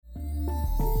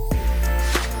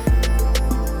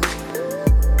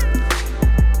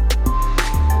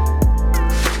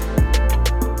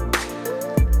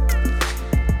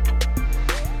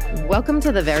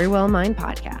Welcome to the Very Well Mind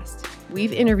podcast.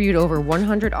 We've interviewed over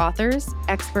 100 authors,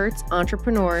 experts,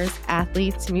 entrepreneurs,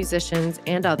 athletes, musicians,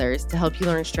 and others to help you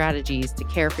learn strategies to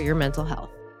care for your mental health.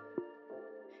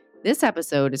 This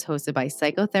episode is hosted by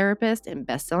psychotherapist and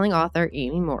best-selling author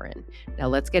Amy Morin. Now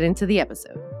let's get into the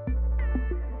episode.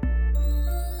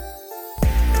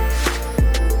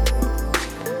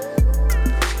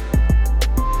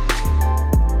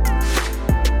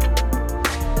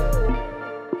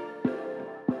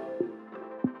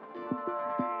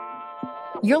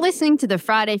 You're listening to the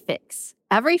Friday Fix.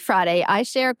 Every Friday, I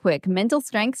share a quick mental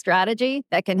strength strategy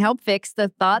that can help fix the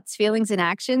thoughts, feelings, and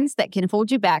actions that can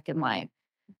hold you back in life.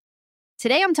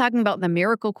 Today, I'm talking about the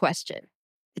miracle question.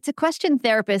 It's a question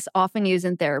therapists often use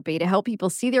in therapy to help people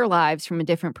see their lives from a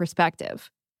different perspective.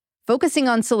 Focusing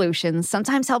on solutions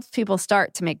sometimes helps people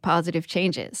start to make positive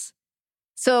changes.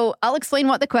 So I'll explain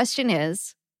what the question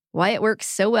is, why it works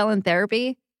so well in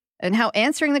therapy, and how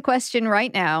answering the question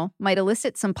right now might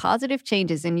elicit some positive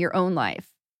changes in your own life.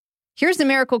 Here's the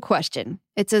miracle question.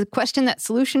 It's a question that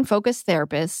solution-focused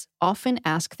therapists often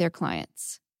ask their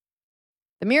clients.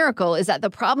 The miracle is that the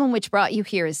problem which brought you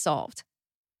here is solved.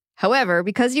 However,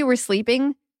 because you were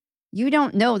sleeping, you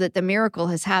don't know that the miracle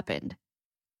has happened.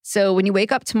 So when you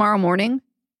wake up tomorrow morning,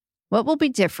 what will be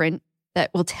different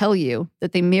that will tell you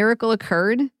that the miracle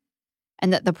occurred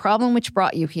and that the problem which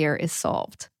brought you here is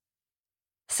solved?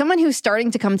 Someone who's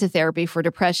starting to come to therapy for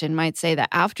depression might say that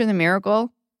after the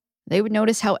miracle, they would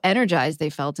notice how energized they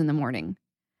felt in the morning.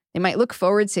 They might look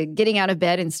forward to getting out of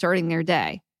bed and starting their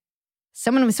day.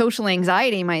 Someone with social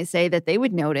anxiety might say that they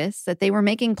would notice that they were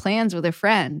making plans with a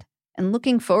friend and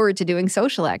looking forward to doing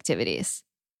social activities.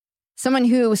 Someone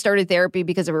who started therapy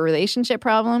because of a relationship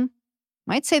problem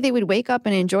might say they would wake up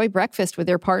and enjoy breakfast with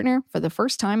their partner for the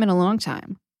first time in a long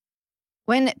time.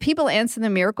 When people answer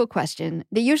the miracle question,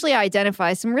 they usually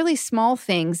identify some really small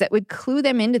things that would clue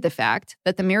them into the fact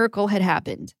that the miracle had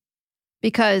happened.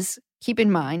 Because, keep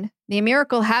in mind, the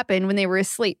miracle happened when they were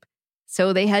asleep,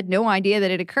 so they had no idea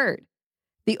that it occurred.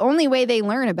 The only way they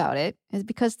learn about it is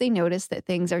because they notice that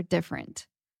things are different.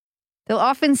 They'll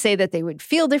often say that they would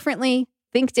feel differently,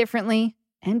 think differently,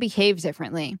 and behave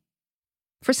differently.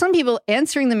 For some people,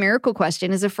 answering the miracle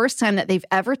question is the first time that they've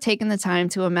ever taken the time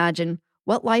to imagine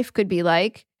what life could be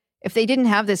like if they didn't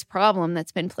have this problem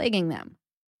that's been plaguing them.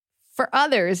 For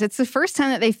others, it's the first time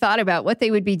that they thought about what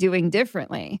they would be doing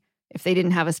differently if they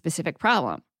didn't have a specific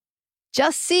problem.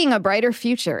 Just seeing a brighter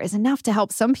future is enough to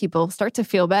help some people start to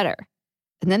feel better,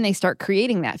 and then they start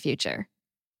creating that future.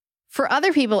 For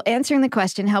other people, answering the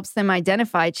question helps them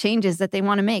identify changes that they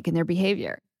want to make in their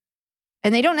behavior.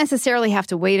 And they don't necessarily have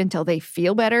to wait until they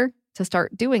feel better to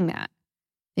start doing that.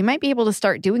 They might be able to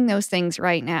start doing those things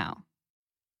right now.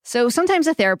 So sometimes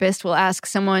a therapist will ask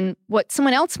someone what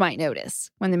someone else might notice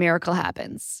when the miracle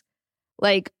happens.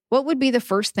 Like, what would be the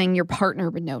first thing your partner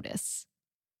would notice?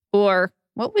 Or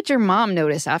what would your mom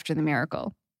notice after the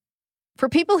miracle? For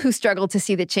people who struggle to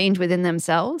see the change within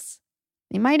themselves,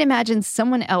 they might imagine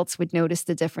someone else would notice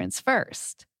the difference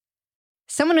first.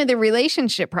 Someone with a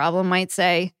relationship problem might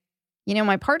say,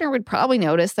 my partner would probably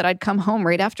notice that I'd come home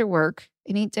right after work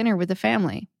and eat dinner with the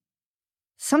family.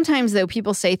 Sometimes, though,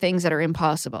 people say things that are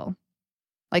impossible.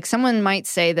 Like someone might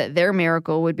say that their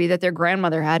miracle would be that their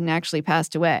grandmother hadn't actually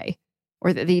passed away,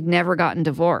 or that they'd never gotten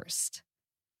divorced.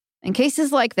 In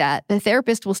cases like that, the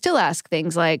therapist will still ask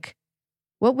things like,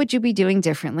 what would you be doing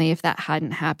differently if that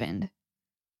hadn't happened?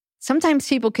 Sometimes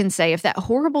people can say if that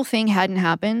horrible thing hadn't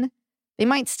happened, they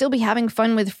might still be having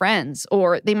fun with friends,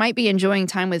 or they might be enjoying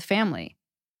time with family.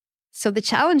 So the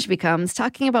challenge becomes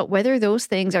talking about whether those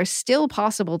things are still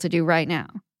possible to do right now.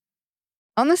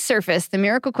 On the surface, the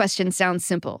miracle question sounds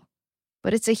simple,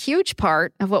 but it's a huge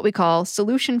part of what we call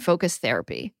solution-focused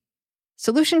therapy.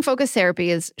 Solution-focused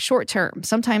therapy is short-term.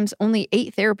 Sometimes only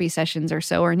 8 therapy sessions or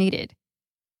so are needed.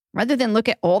 Rather than look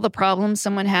at all the problems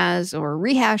someone has or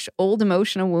rehash old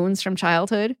emotional wounds from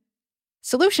childhood,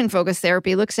 solution-focused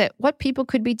therapy looks at what people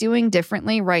could be doing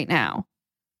differently right now.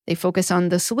 They focus on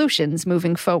the solutions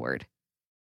moving forward.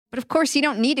 But of course, you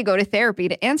don't need to go to therapy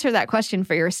to answer that question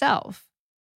for yourself.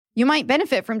 You might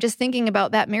benefit from just thinking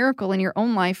about that miracle in your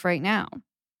own life right now.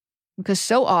 Because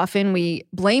so often we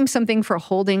blame something for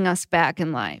holding us back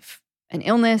in life, an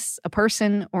illness, a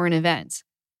person, or an event.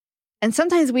 And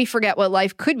sometimes we forget what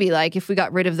life could be like if we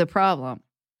got rid of the problem.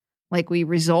 Like we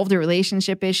resolved a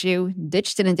relationship issue,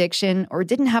 ditched an addiction, or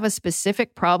didn't have a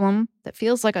specific problem that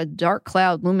feels like a dark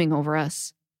cloud looming over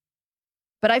us.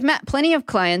 But I've met plenty of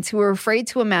clients who are afraid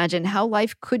to imagine how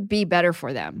life could be better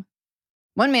for them.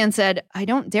 One man said, I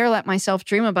don't dare let myself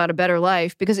dream about a better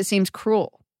life because it seems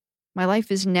cruel. My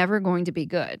life is never going to be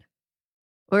good.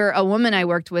 Or a woman I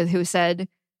worked with who said,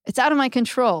 "It's out of my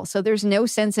control, so there's no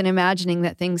sense in imagining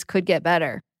that things could get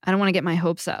better. I don't want to get my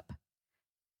hopes up."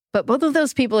 But both of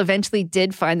those people eventually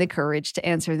did find the courage to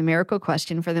answer the miracle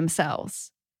question for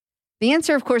themselves. The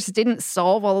answer, of course, didn't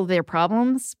solve all of their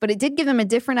problems, but it did give them a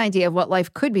different idea of what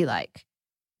life could be like.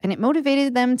 And it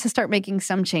motivated them to start making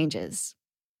some changes.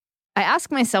 I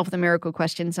ask myself the miracle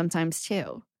question sometimes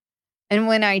too. And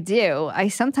when I do, I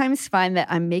sometimes find that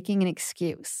I'm making an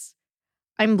excuse.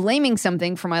 I'm blaming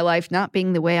something for my life not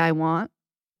being the way I want.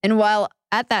 And while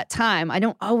at that time, I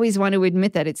don't always want to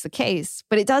admit that it's the case,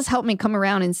 but it does help me come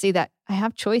around and see that I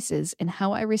have choices in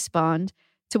how I respond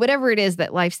to whatever it is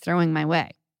that life's throwing my way.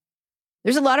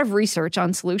 There's a lot of research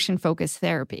on solution-focused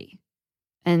therapy.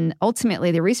 And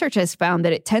ultimately, the research has found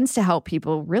that it tends to help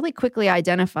people really quickly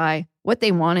identify what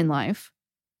they want in life,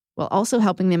 while also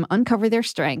helping them uncover their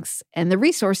strengths and the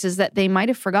resources that they might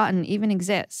have forgotten even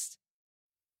exist.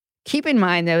 Keep in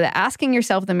mind, though, that asking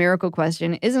yourself the miracle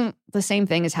question isn't the same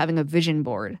thing as having a vision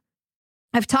board.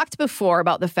 I've talked before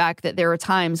about the fact that there are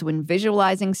times when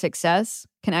visualizing success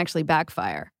can actually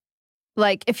backfire.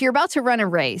 Like, if you're about to run a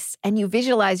race and you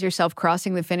visualize yourself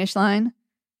crossing the finish line,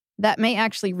 that may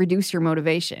actually reduce your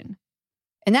motivation.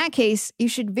 In that case, you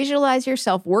should visualize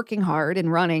yourself working hard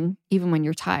and running even when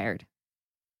you're tired.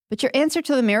 But your answer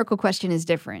to the miracle question is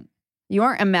different. You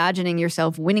aren't imagining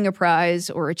yourself winning a prize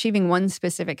or achieving one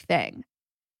specific thing.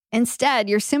 Instead,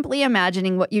 you're simply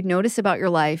imagining what you'd notice about your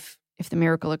life if the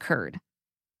miracle occurred.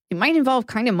 It might involve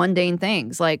kind of mundane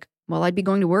things like, well, I'd be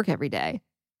going to work every day.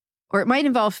 Or it might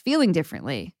involve feeling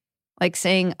differently, like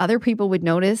saying other people would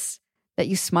notice that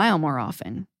you smile more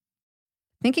often.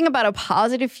 Thinking about a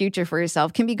positive future for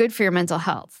yourself can be good for your mental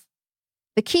health.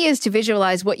 The key is to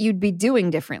visualize what you'd be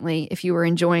doing differently if you were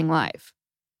enjoying life.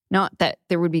 Not that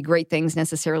there would be great things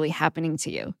necessarily happening to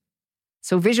you.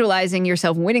 So visualizing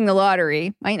yourself winning the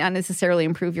lottery might not necessarily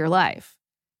improve your life.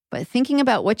 But thinking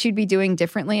about what you'd be doing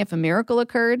differently if a miracle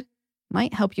occurred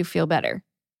might help you feel better.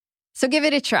 So give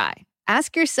it a try.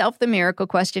 Ask yourself the miracle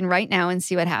question right now and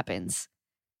see what happens.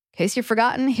 In case you've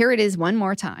forgotten, here it is one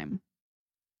more time.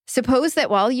 Suppose that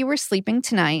while you were sleeping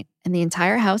tonight and the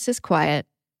entire house is quiet,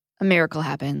 a miracle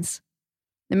happens.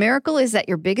 The miracle is that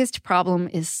your biggest problem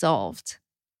is solved.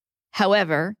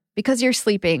 However, because you're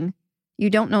sleeping, you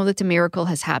don't know that the miracle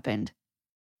has happened.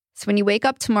 So when you wake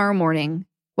up tomorrow morning,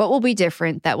 what will be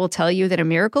different that will tell you that a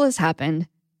miracle has happened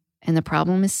and the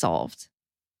problem is solved?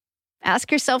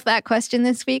 Ask yourself that question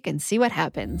this week and see what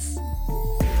happens.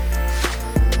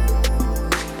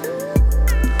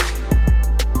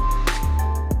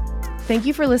 Thank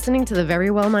you for listening to the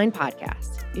Very Well Mind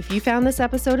podcast. If you found this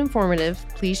episode informative,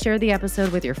 please share the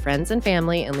episode with your friends and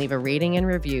family and leave a rating and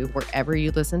review wherever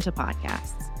you listen to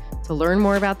podcasts. To learn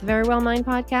more about the Very Well Mind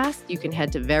podcast, you can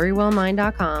head to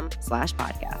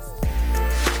verywellmind.com/podcast.